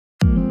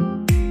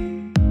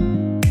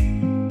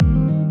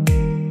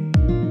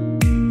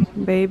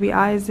Baby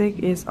Isaac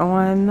is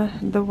on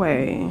the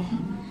way.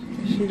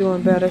 She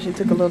doing better. She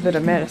took a little bit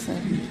of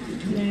medicine.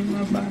 Man,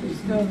 my body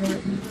still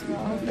hurt.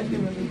 I don't think it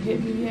really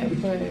hit me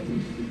yet, but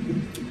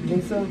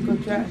it's so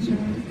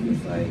contractions.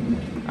 It's like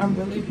I'm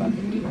really about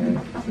to meet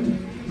her. So,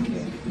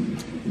 yeah.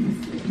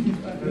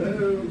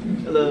 Hello.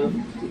 Hello.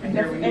 I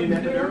hear we need an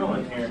epidural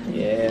in here.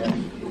 Yeah.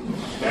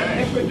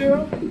 Okay.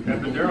 Epidural?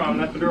 Epidural. I'm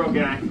an epidural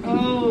guy.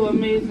 Oh,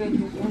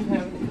 amazing. I'm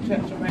having a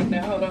contraction right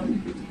now. Hold on.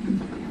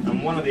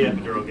 I'm one of the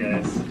epidural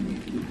guys.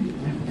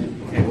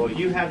 Okay, well,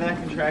 you have that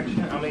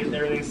contraction. I'm going to get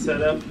everything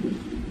set up.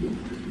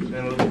 And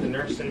then we'll get the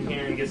nurse in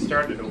here and get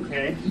started,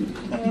 okay?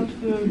 Sounds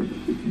good.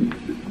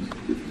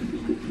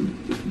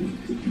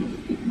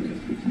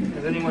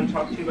 Has anyone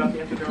talked to you about the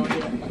epidural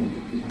yet?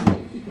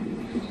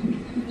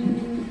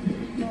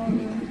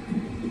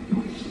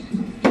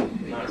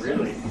 Not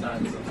really.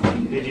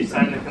 Did you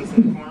sign the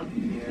consent form?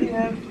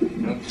 Yeah.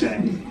 Okay.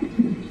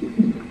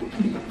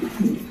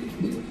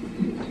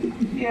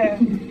 Yeah.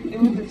 It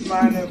was just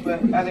minor, but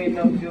I didn't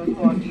know if it was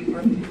going deeper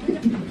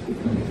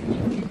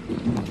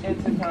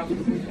into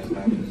conversation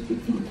about it.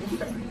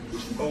 Okay.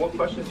 Well, what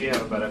questions do you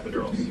have about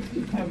epidurals?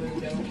 I really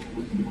don't.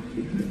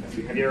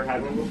 Have you ever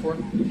had one before?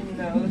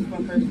 No, this is my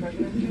first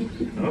pregnancy.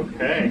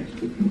 Okay.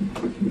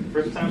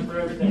 First time for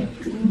everything.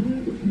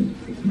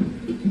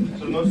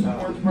 So the most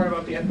important part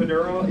about the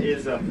epidural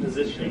is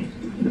positioning.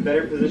 The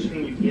better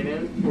position you get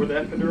in for the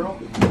epidural,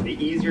 the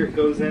easier it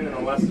goes in and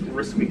the less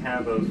risk we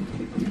have of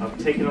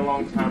taking a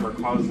long time or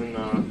causing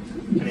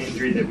an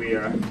injury that we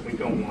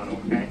don't want,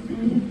 okay?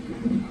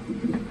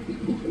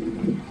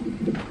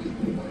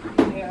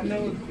 Yeah, I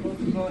know it's supposed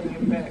to go in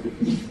your back.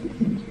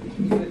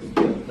 But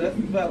still, that's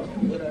about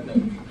what I know.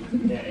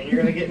 Yeah, and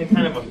you're going to get in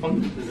kind of a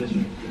funky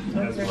position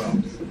as well.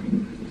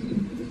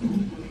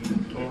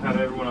 We'll have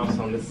everyone else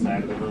on this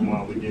side of the room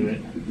while we do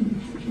it.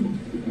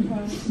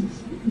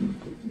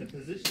 The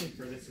positioning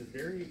for this is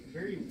very,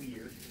 very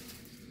weird.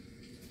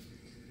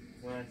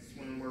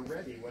 When we're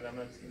ready, what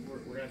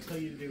we're going to tell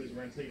you to do is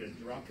we're going to tell you to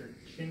drop your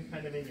chin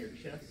kind of in your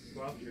chest,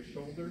 slouch your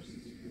shoulders,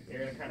 and you're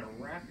going to kind of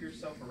wrap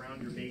yourself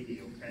around your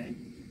baby, okay?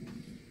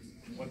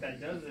 What that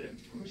does is it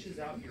pushes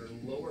out your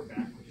lower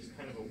back, which is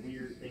kind of a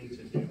weird thing to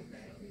do,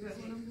 okay? Is that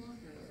what I'm doing?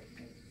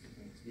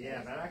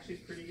 Yeah, that actually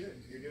is pretty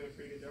good. You're doing a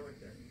pretty good job right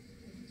there.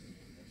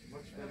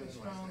 Much better than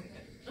last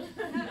night.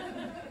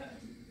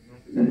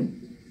 Okay.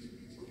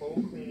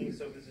 Cold cleaning,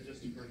 so this is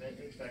just to prevent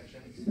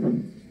infections.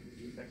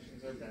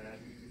 Infections are bad,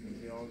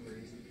 as we all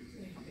agree.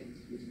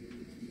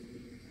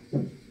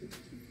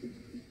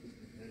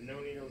 There's no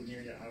needles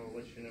near you. I will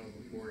let you know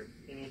before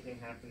anything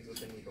happens with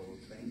the needle,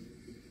 okay?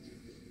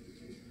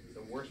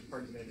 The worst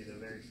part is going to be the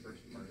very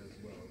first part as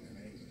well,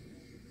 right?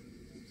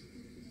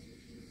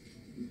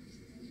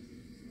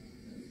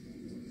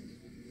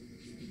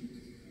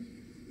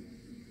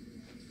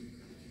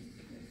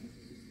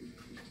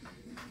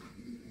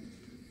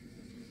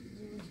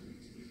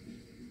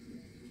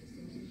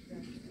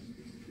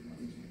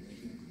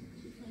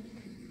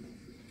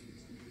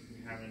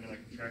 Having another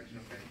contraction,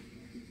 okay.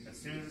 As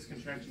soon as this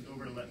contraction's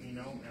over, let me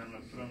know, and I'm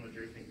going to put on the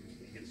draping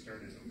and get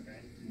started,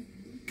 okay?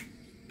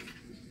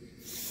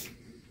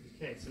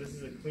 Okay, so this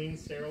is a clean,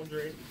 sterile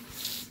drape.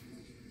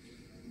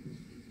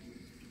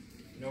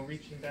 No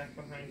reaching back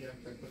behind you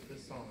after I put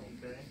this on,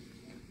 okay?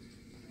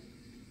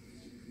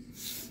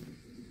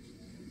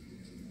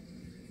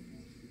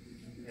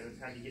 Okay, let's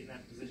have you get in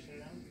that position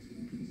now.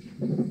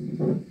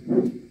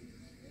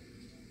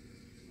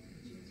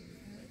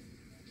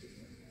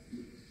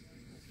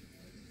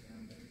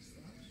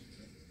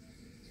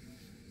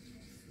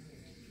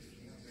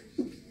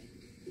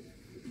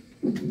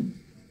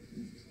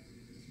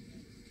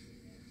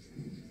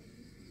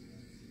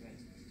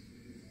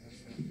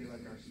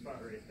 Spot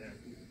right there.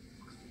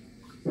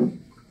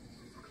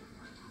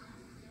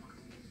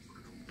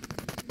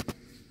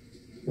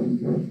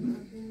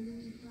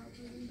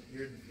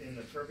 You're in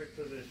the perfect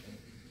position.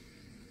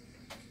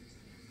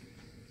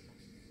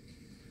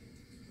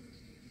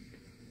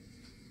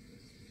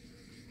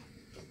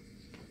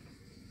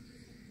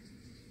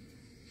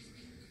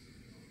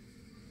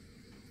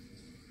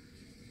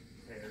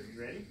 Okay, are you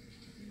ready?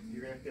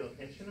 You're going to feel a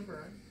pinch and a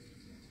burn.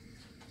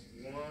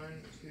 1,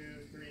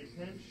 2, 3,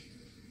 pinch.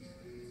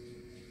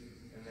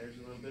 And there's a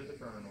little bit of the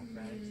burn,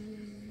 okay?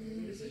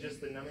 This is just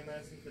the numbing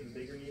medicine for the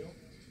bigger needle.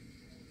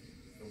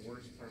 The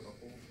worst part of the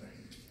whole thing.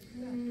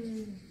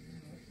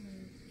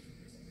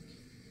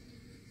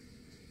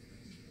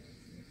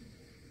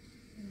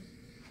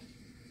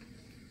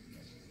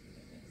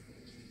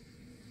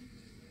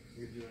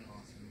 You're doing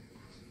awesome.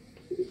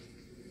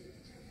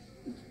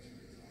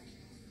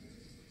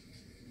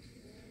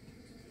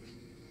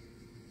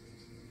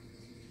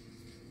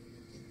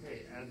 Okay,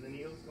 as the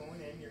needle's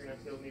going in, you're going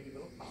to feel maybe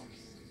little pops.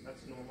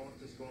 That's normal,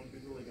 it's just going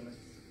through the ligaments.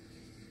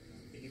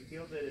 If you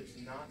feel that it's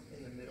not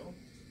in the middle,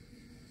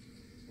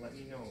 let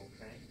me know,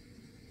 okay?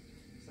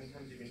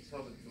 Sometimes you can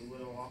tell that it's a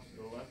little off to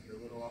the left or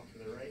a little off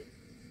to the right.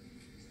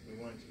 We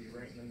want it to be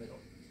right in the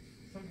middle.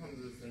 Sometimes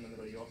it's in the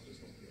middle, you also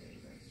just don't feel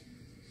anything.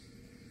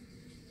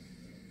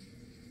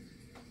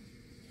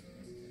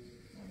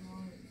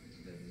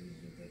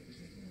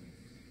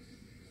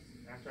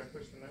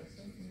 push the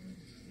medicine?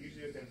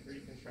 Usually within 3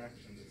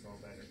 contractions, it's all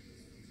better.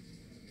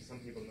 Some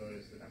people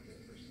notice it after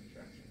the first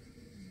contraction.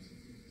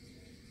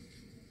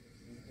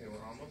 Okay,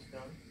 we're almost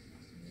done.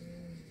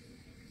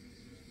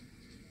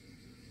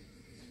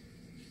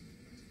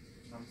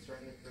 I'm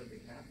starting to thread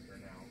the catheter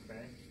now,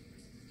 okay?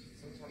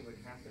 Sometimes the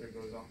catheter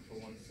goes off to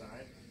one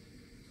side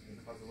and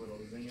cause a little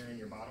zinger in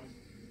your bottom.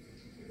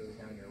 It goes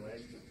down your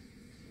leg.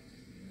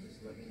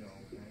 Just let me know,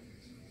 okay?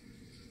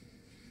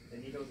 The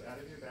needle's out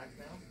of your back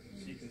now,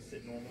 so you can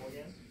sit normal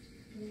again.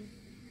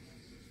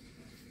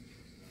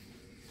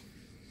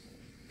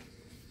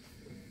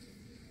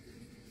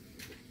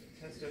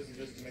 Test dose is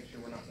just to make sure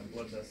we're not in a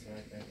blood vessel or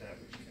anything like that,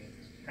 which can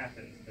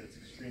happen, but it's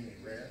extremely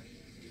rare.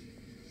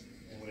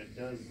 And what it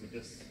does is it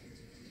just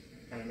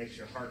kind of makes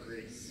your heart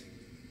race.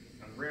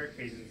 On rare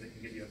occasions, it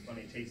can give you a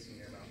funny taste in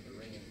your mouth or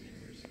ring in your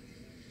ears.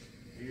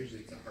 Usually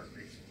it's a heart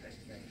racing type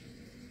thing.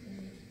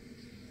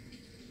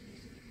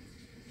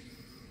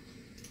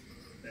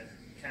 The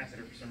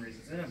catheter, for some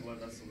reason, is in a blood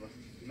vessel.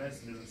 The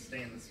medicine doesn't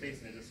stay in the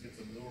space and it just gets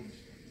absorbed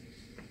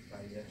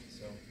by you.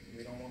 So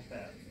we don't want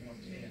that. We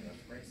want to be in the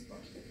right spot.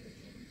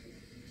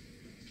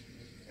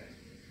 Okay.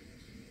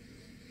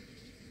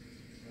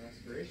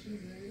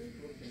 Aspirations negative,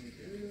 looking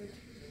good.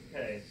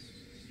 Okay,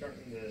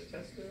 starting the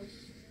test dose.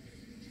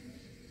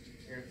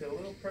 You're going to feel a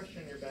little pressure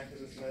in your back as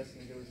this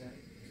medicine goes in.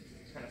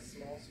 Kind of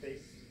small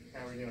space.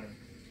 How are we doing?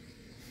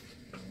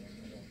 I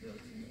don't feel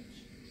too much.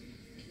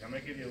 I'm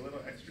going to give you a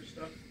little extra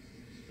stuff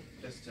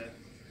just to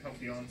help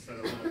the onset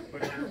a little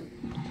quicker.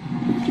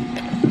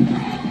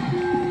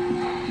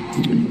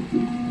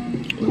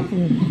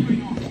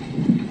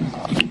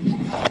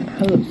 I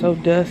look so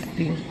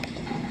dusty.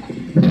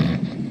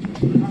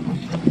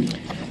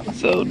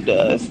 So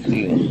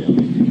dusty.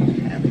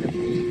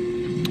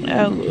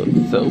 I look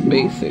so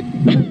basic.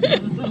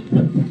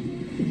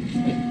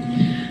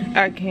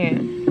 I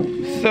can't.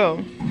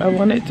 So, I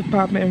wanted to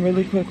pop in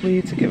really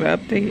quickly to give an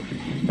update.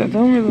 I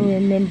don't really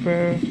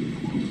remember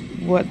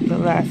what the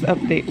last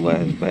update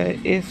was, but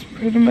it's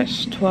pretty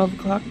much 12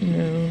 o'clock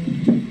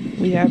noon.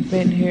 We have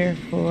been here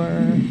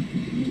for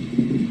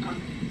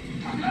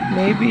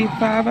maybe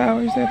 5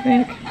 hours, I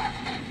think.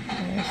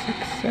 6,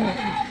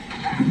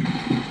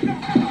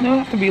 7. No, it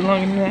has to be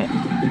longer than that.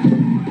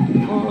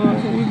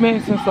 We've been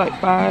here since like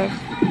 5.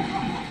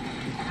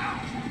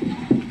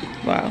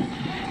 Wow.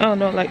 I don't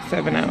know, like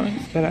 7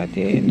 hours. But I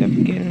did end up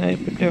getting the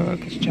epidural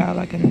because, child,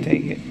 I couldn't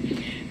take it.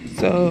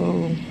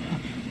 So,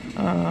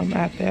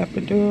 after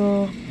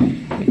epidural,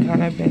 we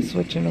kind of been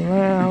switching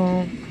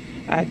around.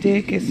 I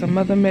did get some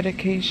other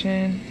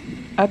medication.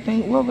 I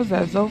think, what was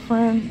that,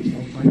 Zofran?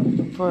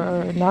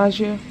 For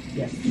nausea?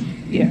 Yes.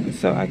 Yeah,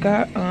 so I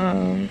got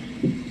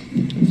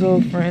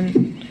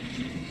Zofran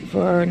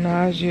for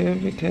nausea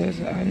because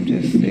I'm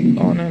just sick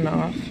on and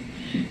off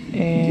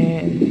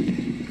and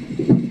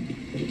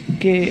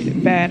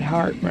get bad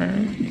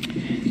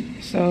heartburn.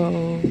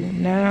 So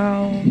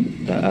now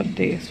the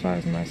update as far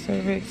as my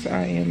cervix,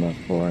 I am a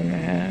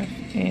 4.5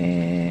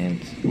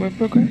 and we're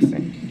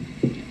progressing.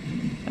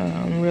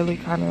 Really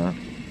kind of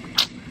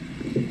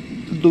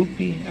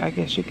loopy, I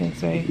guess you can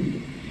say.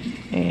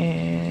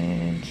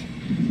 And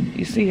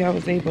you see I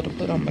was able to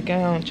put on my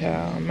gown,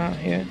 child. I'm out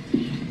here.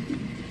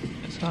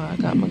 So I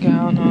got my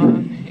gown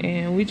on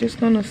and we just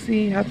gonna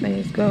see how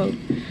things go.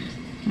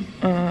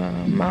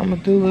 Mama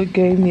Dula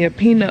gave me a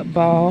peanut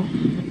ball.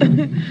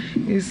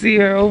 You see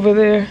her over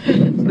there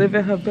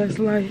living her best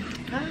life.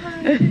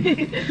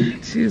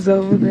 She's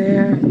over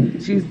there.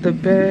 She's the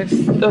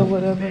best or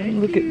whatever.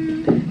 Look at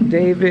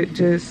David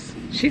just...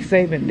 She's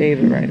saving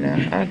David right now.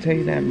 I'll tell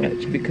you that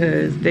much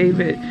because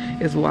David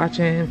is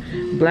watching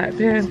Black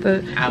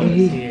Panther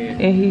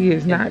and he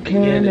is not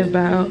caring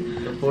about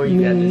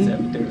me.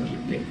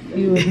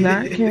 He was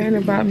not caring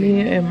about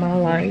me and my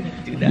life.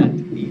 Do that.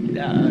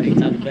 You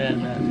talk bad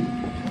now.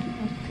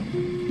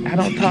 I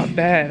don't talk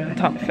bad. I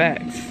talk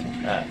facts.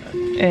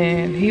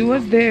 And he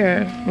was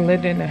there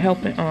lending a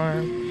helping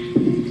arm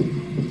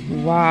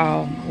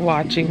while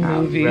watching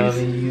movies.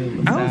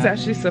 I was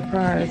actually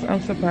surprised.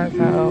 I'm surprised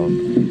how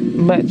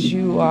much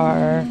you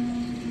are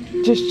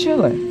just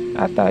chilling.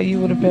 I thought you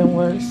would have been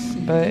worse,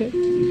 but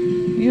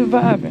you're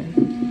vibing.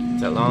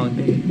 It's a long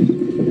day.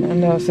 I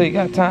know, so you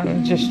got time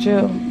to just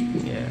chill.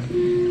 Yeah.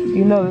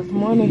 You know, this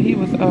morning he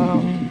was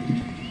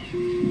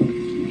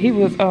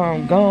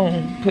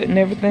gone, putting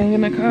everything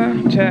in the car.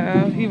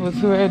 Child, he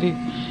was ready.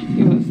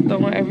 He was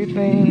throwing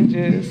everything,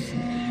 just...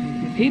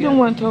 He the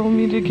one told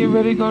me to get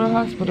ready to go to the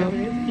hospital.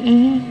 Yeah.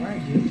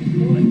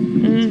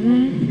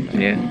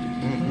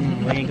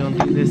 We ain't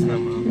gonna do this no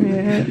more.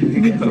 Yeah.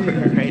 Go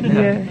right now.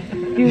 Yeah.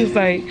 He was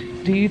like,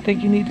 do you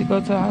think you need to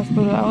go to the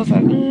hospital? I was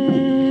like,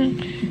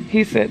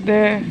 He sat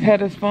there,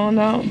 had his phone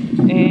out,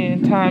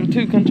 and timed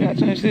 2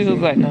 contractions. She was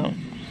like, no.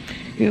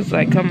 He was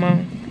like, come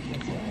on.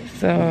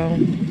 So,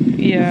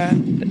 yeah.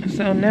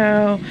 So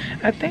now,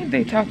 I think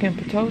they talking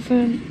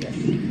Pitocin. Yes.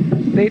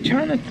 They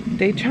trying to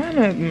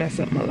mess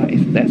up my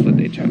life. That's what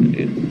they trying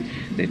to do.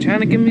 They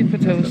trying to give me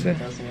Pitocin.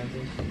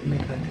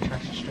 Make the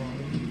contraction strong.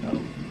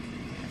 Oh.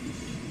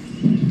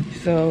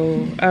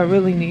 So I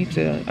really need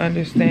to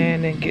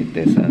understand and get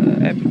this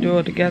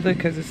epidural together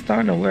because it's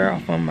starting to wear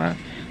off on my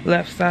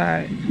left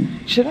side.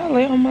 Should I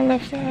lay on my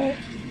left side?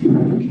 You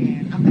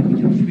can. I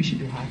think we should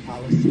do high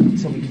policy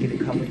so we can get it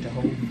covered to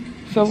hold.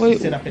 So wait,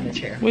 Sit up in the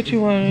chair. What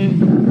you want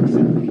to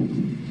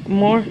do?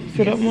 More?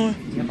 Sit up more?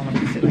 Yep, I'm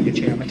gonna sit like a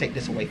chair. I'm gonna take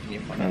this away from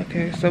your front.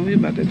 Okay, so we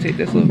about to take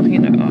this little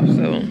peanut off,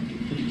 so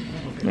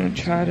I'm gonna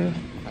try to. If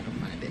I can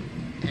find it.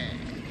 There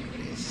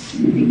it is.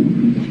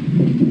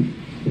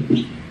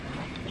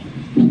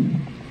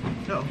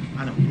 No,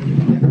 I don't really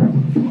want that on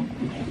the floor.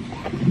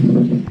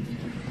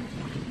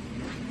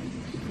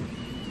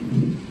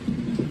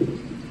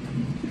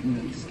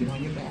 Just get on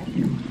your back.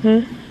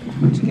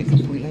 Just get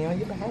completely on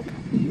your back.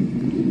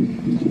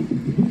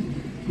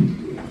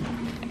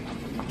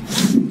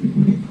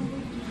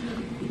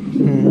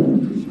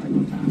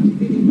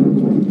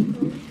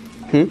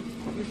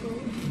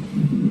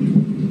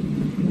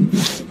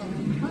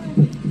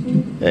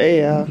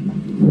 Hey,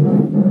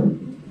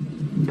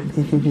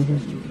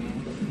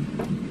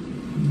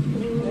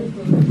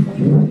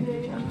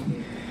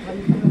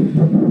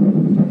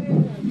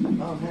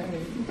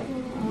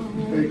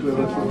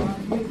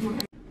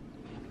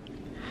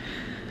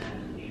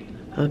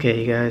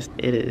 Okay, you guys,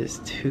 it is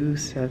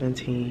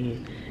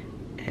 2:17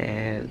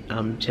 and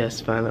I'm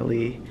just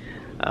finally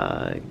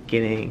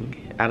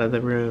getting out of the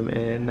room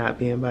and not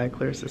being by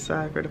Clarissa's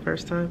side for the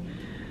first time.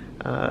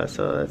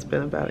 So that's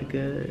been about a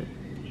good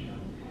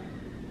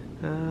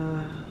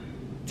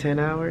 10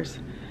 hours.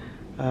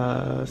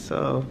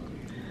 So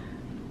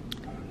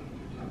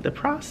the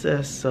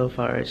process so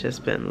far has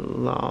just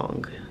been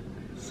long.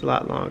 It's a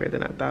lot longer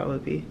than I thought it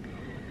would be.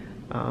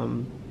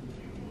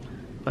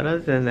 But other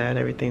than that,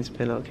 everything's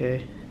been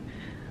okay.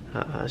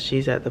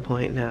 She's at the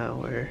point now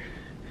where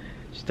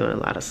she's doing a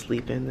lot of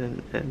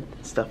sleeping and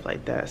stuff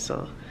like that.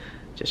 So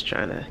just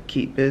trying to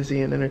keep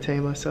busy and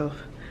entertain myself.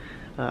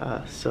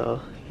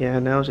 So yeah,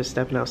 now I'm just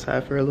stepping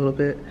outside for a little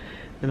bit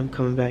and I'm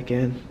coming back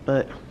in.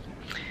 But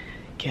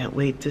can't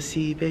wait to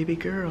see baby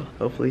girl.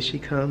 Hopefully she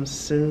comes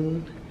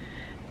soon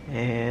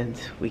and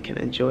we can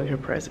enjoy her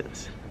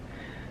presence.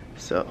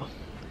 So,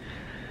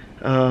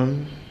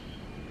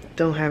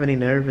 don't have any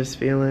nervous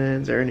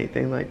feelings or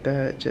anything like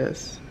that.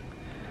 Just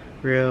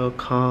real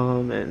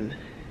calm and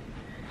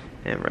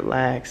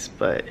relaxed,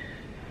 but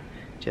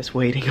just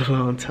waiting a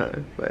long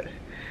time. But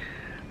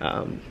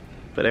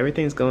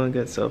everything's going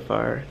good so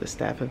far. The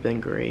staff have been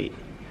great.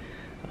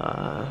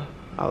 All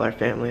our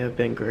family have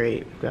been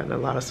great. We've gotten a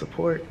lot of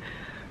support.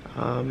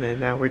 And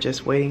now we're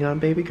just waiting on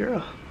baby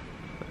girl.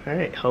 All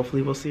right,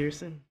 hopefully we'll see her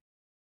soon.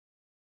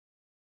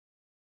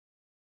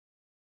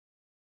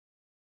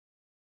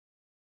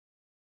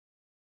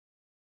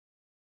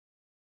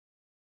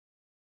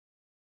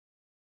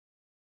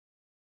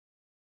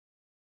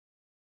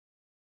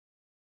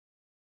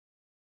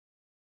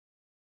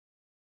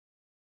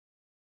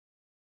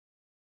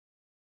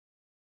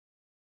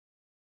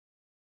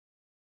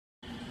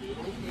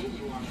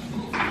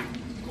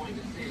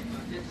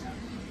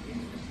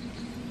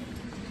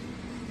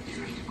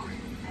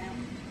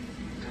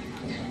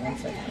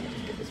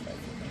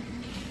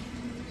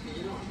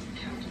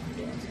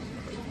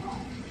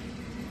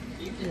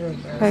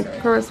 Hey,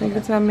 Carissa, you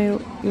can tell me,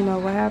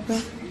 what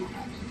happened?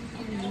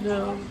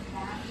 No.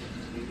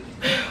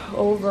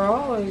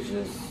 Overall, it's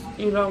just, at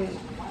the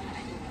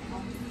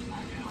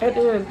end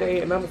of the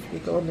day, and I'm gonna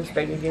speak on this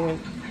thing again.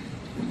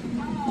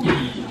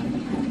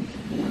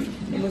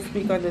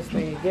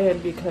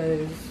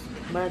 Because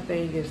my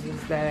thing is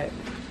that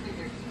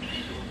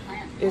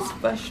it's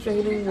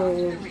frustrating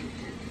when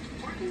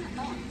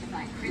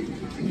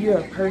you're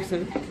a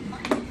person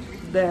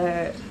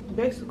that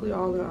basically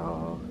all in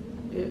all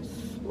is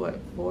what,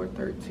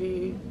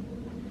 413,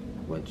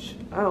 which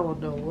I don't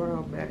know where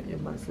I'm at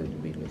in my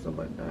centimeters or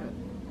whatnot,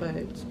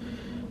 but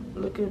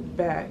looking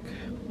back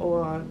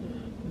on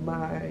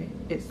my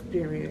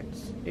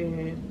experience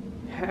in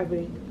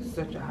having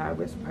such a high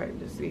risk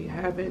pregnancy,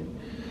 having,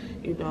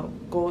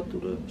 going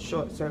through the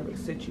short cervix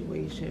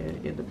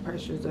situation and the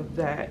pressures of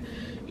that,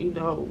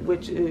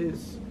 which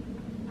is,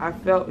 I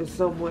felt in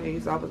some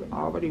ways I was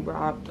already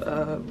robbed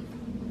of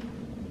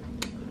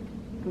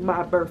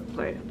my birth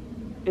plan,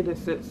 in the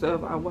sense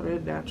of I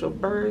wanted a natural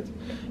birth,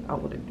 I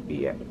wanted to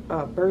be at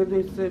a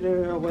birthing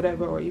center or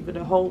whatever, or even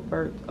a home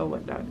birth or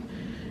whatnot.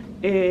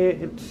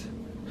 And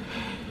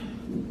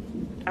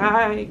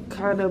I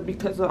kind of,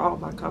 because of all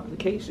my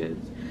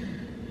complications,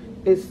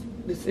 it's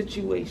the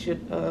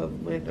situation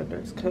of when a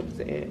nurse comes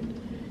in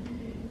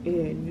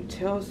and you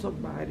tell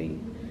somebody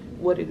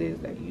what it is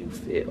that you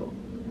feel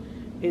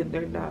and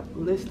they're not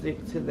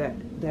listening to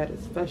that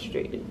is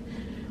frustrating.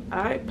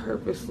 I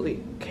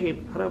purposely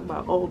came out of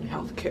my own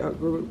healthcare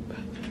group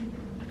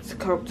to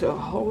come to a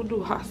whole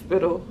new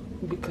hospital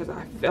because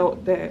I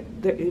felt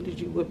that the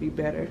energy would be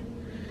better.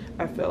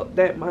 I felt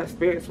that my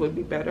experience would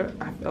be better.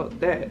 I felt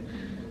that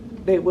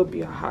they would be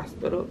a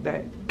hospital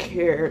that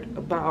cared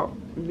about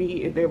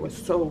me and they were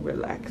so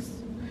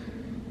relaxed.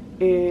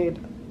 And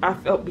I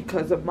felt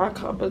because of my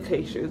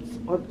complications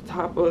on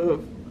top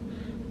of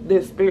the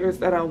experience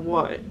that I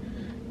want,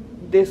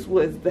 this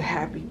was the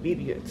happy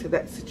medium to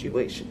that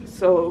situation.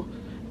 So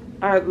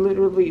I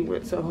literally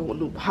went to a whole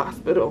new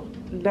hospital,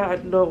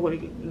 not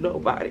knowing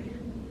nobody,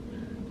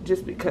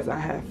 just because I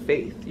have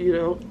faith, you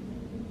know.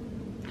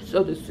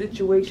 So the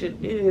situation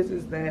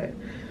is that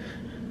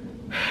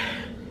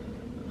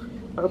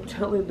I'm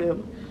telling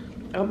them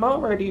I'm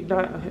already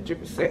not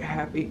 100%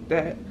 happy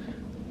that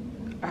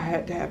I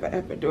had to have an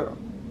epidural,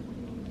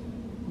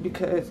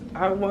 because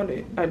I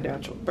wanted a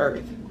natural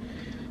birth.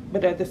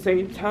 But at the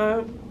same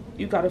time,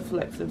 you gotta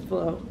flex and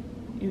flow.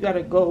 You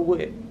gotta go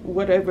with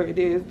whatever it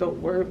is.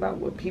 Don't worry about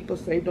what people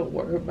say. Don't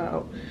worry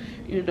about,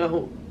 you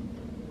know,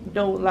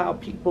 don't allow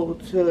people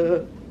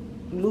to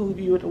move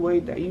you in a way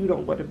that you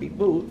don't want to be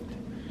moved.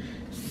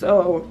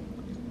 So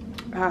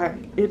I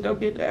ended up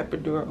getting the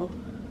epidural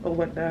or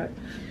whatnot,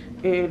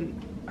 and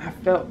I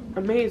felt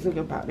amazing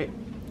about it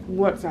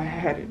once I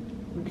had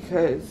it,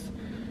 because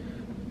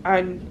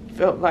I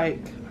felt like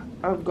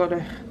I'm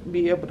gonna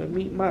be able to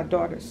meet my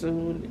daughter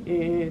soon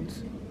and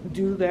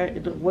do that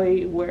in a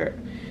way where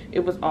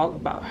it was all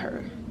about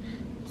her.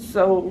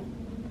 So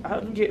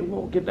I'm getting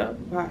woken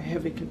up by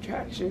heavy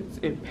contractions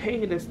and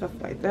pain and stuff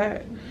like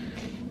that.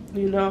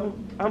 You know,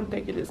 I'm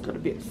thinking it's going to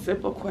be a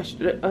simple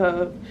question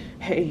of,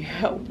 hey,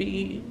 help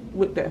me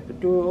with the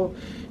epidural.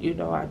 You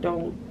know,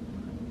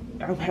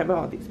 I'm having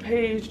all these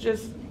pains.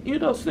 Just, you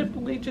know,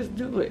 simply just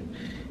do it.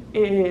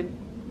 And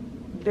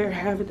they're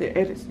having the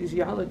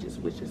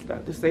anesthesiologist, which is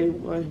not the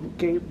same one who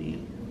gave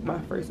me my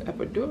first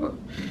epidural.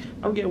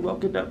 I'm getting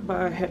woken up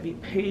by heavy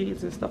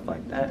pains and stuff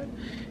like that.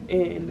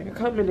 And they're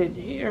coming in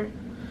here.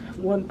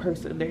 One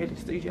person, the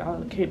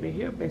anesthesiologist, came in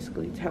here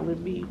basically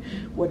telling me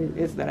what it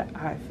is that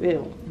I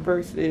feel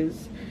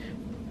versus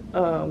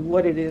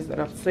what it is that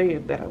I'm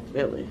saying that I'm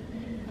feeling.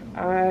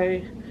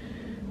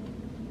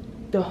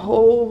 The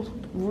whole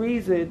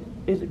reason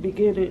in the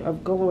beginning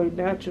of going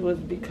natural is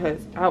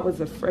because I was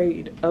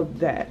afraid of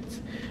that,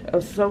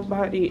 of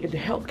somebody in the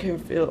healthcare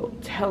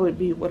field telling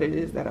me what it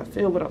is that I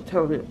feel when I'm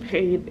telling them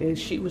pain. And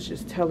she was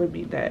just telling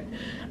me that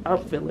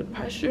I'm feeling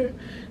pressure.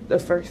 The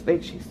first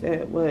thing she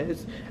said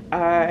was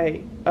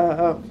I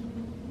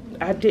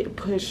didn't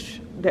push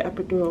the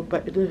epidural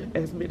button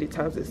as many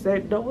times as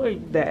said,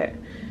 knowing that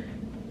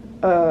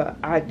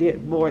I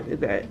did more than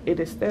that. And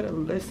instead of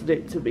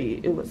listening to me,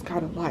 it was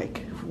kind of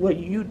like, well,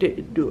 you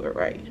didn't do it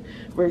right.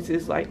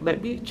 Versus like,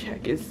 let me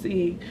check and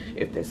see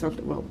if there's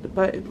something wrong with the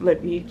button.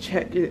 Let me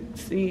check and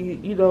see,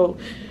 you know,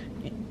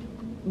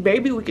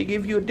 maybe we could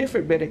give you a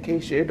different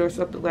medication or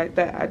something like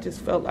that. I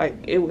just felt like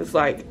it was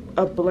like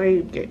a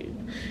blame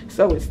game.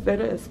 So instead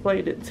of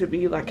explaining it to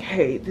me like,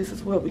 hey, this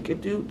is what we can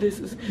do,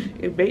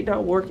 it may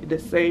not work in the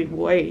same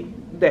way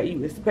that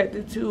you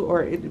expected to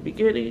or in the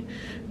beginning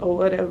or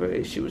whatever.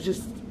 And she was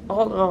just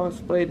all in all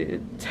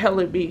explaining,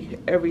 telling me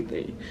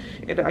everything.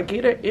 And I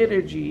get her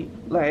energy,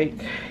 like,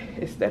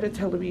 instead of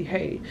telling me,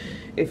 hey,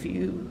 if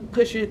you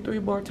push it 3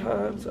 more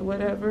times or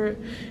whatever,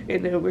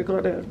 and then we're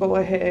gonna go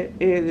ahead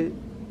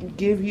and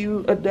give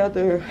you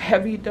another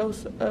heavy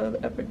dose of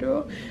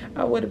epidural,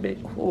 I would have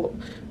been cool.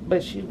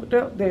 But she went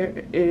out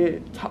there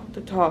and talked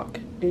the talk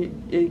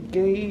and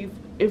gave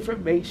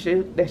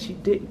information that she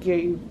didn't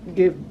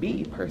give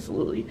me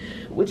personally,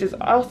 which is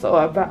also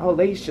a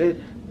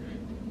violation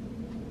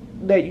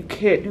that you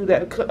can't do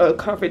that,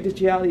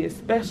 confidentiality,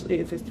 especially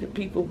if it's to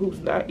people who's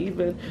not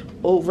even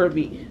over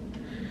me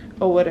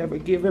or whatever,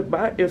 giving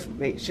my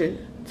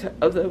information to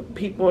other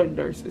people and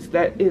nurses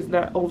that is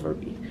not over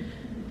me.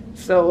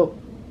 So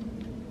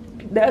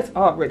that's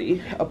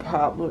already a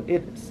problem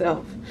in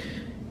itself.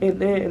 And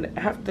then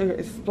after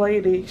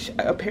explaining,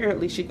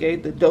 apparently she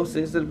gave the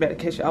doses of the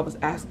medication I was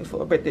asking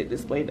for, but didn't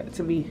explain that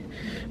to me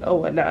or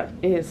whatnot,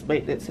 and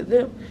explained it to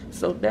them.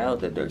 So now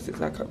the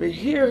nurses are coming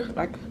here,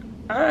 like,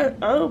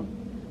 I'm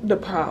the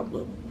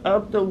problem.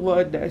 I'm the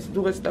one that's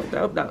doing stuff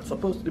that I'm not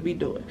supposed to be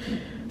doing.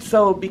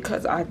 So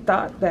because I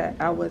thought that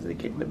I wasn't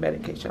getting the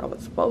medication I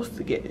was supposed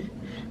to get,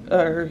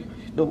 or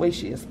the way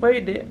she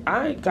explained it,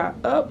 I got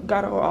up,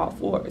 got on all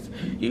fours.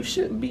 You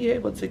shouldn't be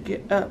able to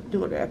get up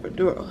doing an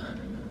epidural.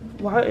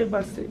 Why am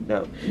I sitting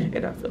up?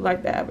 And I feel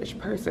like the average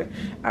person,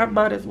 I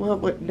might as well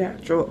went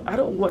natural. I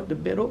don't want the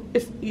middle.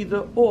 It's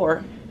either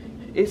or.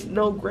 It's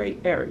no gray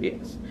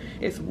areas.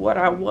 It's what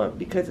I want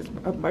because it's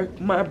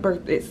my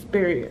birth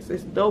experience.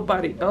 It's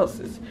nobody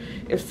else's.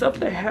 If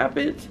something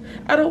happens,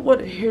 I don't want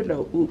to hear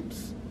no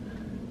oops,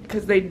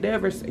 because they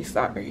never say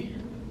sorry.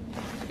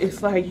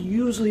 It's like,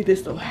 usually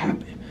this don't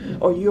happen,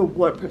 or you're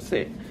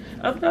 1%.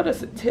 I'm not a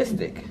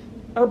statistic.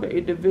 I'm an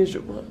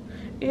individual.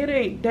 It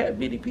ain't that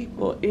many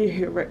people in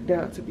here right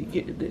now to be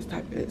getting this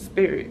type of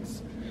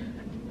experience.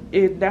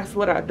 And that's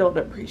what I don't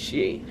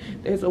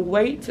appreciate. There's a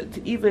way to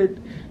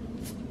even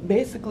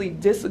basically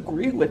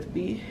disagree with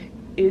me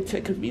and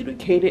to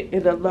communicate it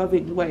in a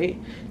loving way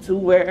to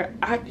where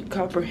I can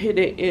comprehend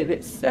it and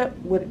accept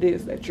what it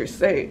is that you're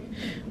saying.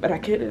 But I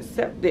can't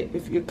accept it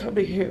if you're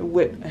coming here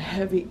with a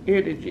heavy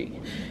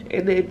energy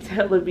and then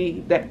telling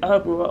me that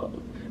I'm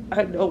wrong.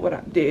 I know what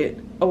I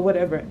did or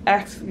whatever.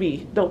 Ask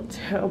me, don't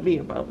tell me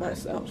about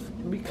myself,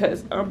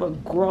 because I'm a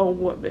grown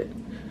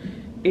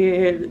woman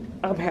and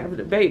I'm having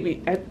a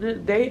baby. At the end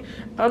of the day,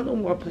 I'm the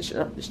one pushing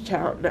up this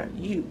child, not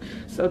you.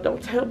 So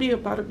don't tell me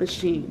about a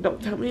machine.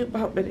 Don't tell me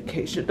about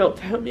medication. Don't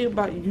tell me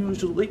about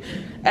usually.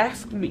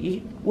 Ask me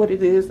what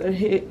it is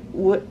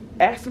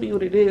ask me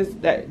what it is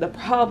that the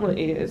problem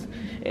is,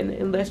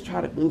 and let's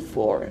try to move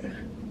forward.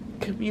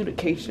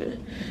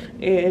 Communication.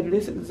 And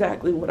this is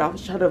exactly what I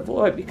was trying to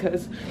avoid,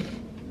 because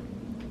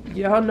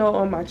y'all know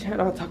on my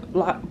channel I talk a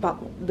lot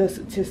about the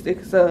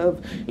statistics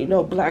of, you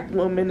know, black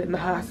women in the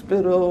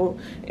hospital,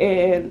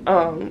 and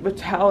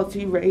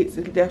mortality rates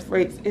and death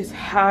rates is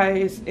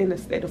highest in the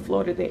state of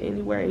Florida than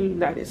anywhere in the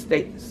United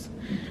States.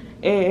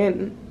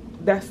 And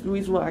that's the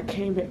reason why I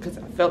came here, because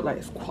I felt like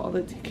it's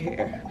quality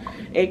care.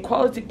 And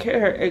quality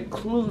care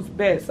includes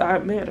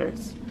bedside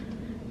manners.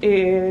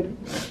 And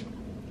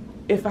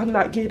if I'm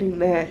not getting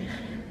that,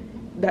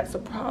 that's a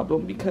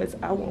problem, because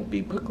I won't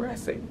be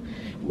progressing.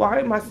 Why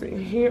am I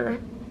sitting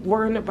here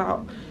worrying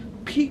about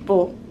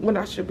people when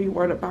I should be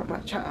worrying about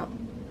my child?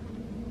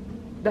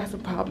 That's a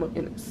problem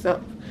in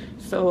itself.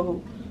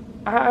 So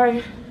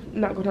I'm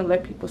not going to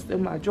let people steal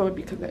my joy,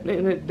 because at the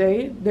end of the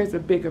day, there's a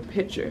bigger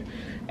picture.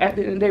 At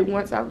the end of the day,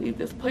 once I leave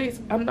this place,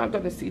 I'm not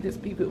going to see these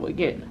people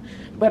again.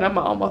 But I'm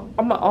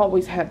gonna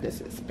always have this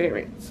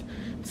experience.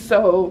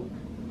 So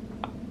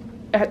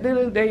at the end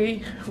of the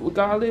day,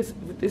 regardless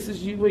if this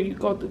is you and you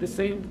go through the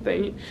same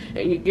thing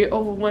and you get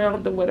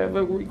overwhelmed or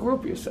whatever,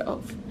 regroup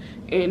yourself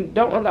and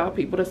don't allow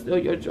people to steal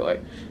your joy.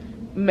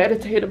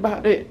 Meditate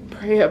about it,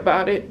 pray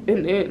about it,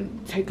 and then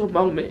take a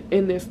moment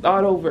and then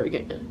start over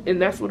again. And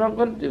that's what I'm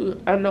going to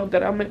do. I know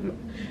that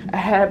I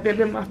have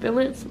been in my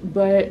feelings,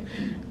 but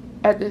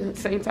at the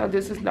same time,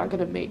 this is not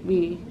going to make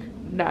me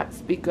not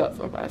speak up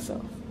for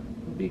myself,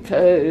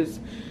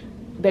 because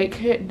they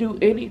can't do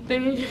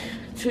anything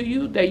to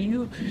you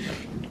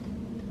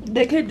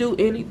they can't do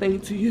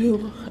anything to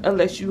you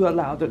unless you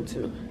allow them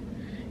to.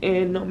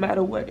 And no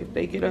matter what, if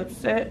they get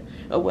upset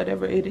or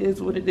whatever, it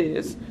is what it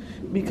is,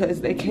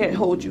 because they can't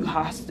hold you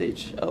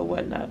hostage or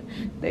whatnot.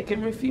 They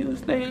can refuse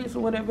things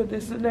or whatever,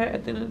 this and that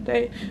at the end of the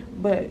day,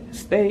 but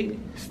stay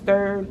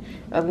stern,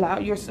 allow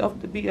yourself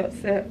to be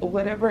upset or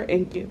whatever,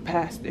 and get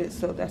past it.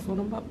 So that's what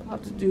I'm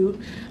about to do.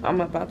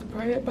 I'm about to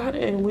pray about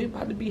it, and we're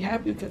about to be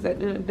happy, because at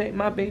the end of the day,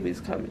 my baby's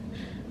coming.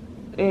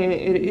 And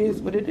it is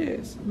what it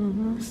is.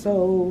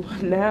 So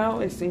now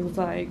it seems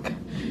like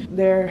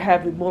they're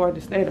having more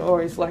understanding,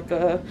 or it's like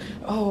oh,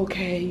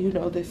 okay, you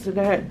know, this and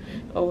that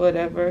or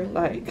whatever.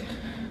 Like,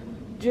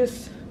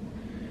 just,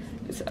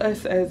 it's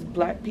us as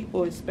black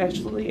people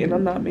especially, and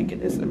I'm not making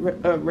this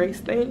a race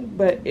thing,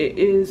 but it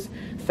is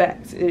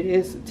facts, it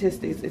is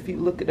statistics if you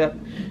look it up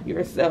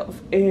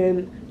yourself.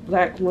 And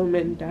black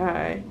women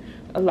die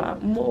a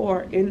lot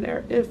more in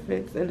their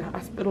infants in the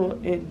hospital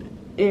in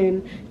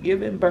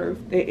giving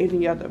birth than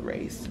any other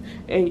race.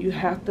 And you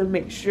have to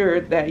make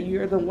sure that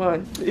you're the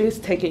one who is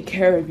taking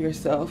care of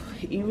yourself.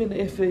 Even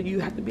if you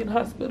have to be in the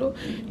hospital,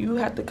 you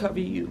have to cover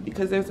you,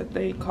 because there's a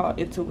thing called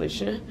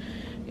intuition,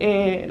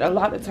 and a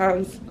lot of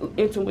times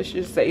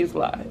intuition saves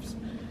lives.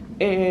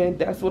 And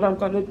that's what I'm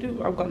going to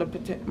do. I'm going to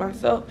protect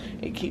myself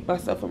and keep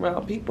myself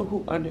around people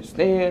who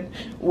understand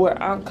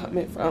where I'm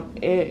coming from.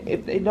 And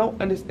if they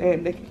don't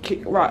understand, they can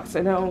kick rocks.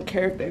 And I don't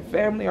care if they're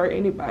family or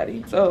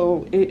anybody.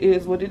 So it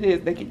is what it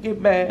is. They can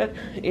get mad.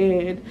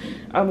 And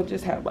I'm going to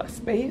just have my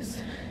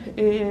space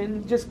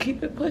and just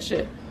keep it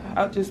pushing.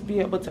 I'll just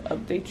be able to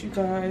update you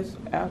guys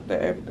after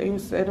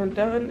everything's said and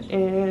done.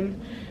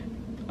 And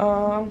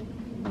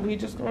we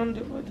just going to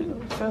do what we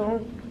do.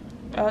 So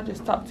I'll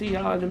just talk to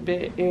y'all in a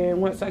bit,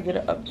 and once I get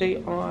an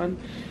update on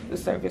the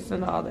service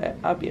and all that,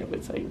 I'll be able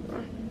to tell you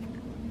more.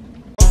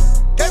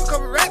 Can't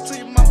come right to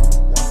your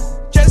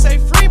mama. Just say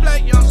free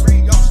black young.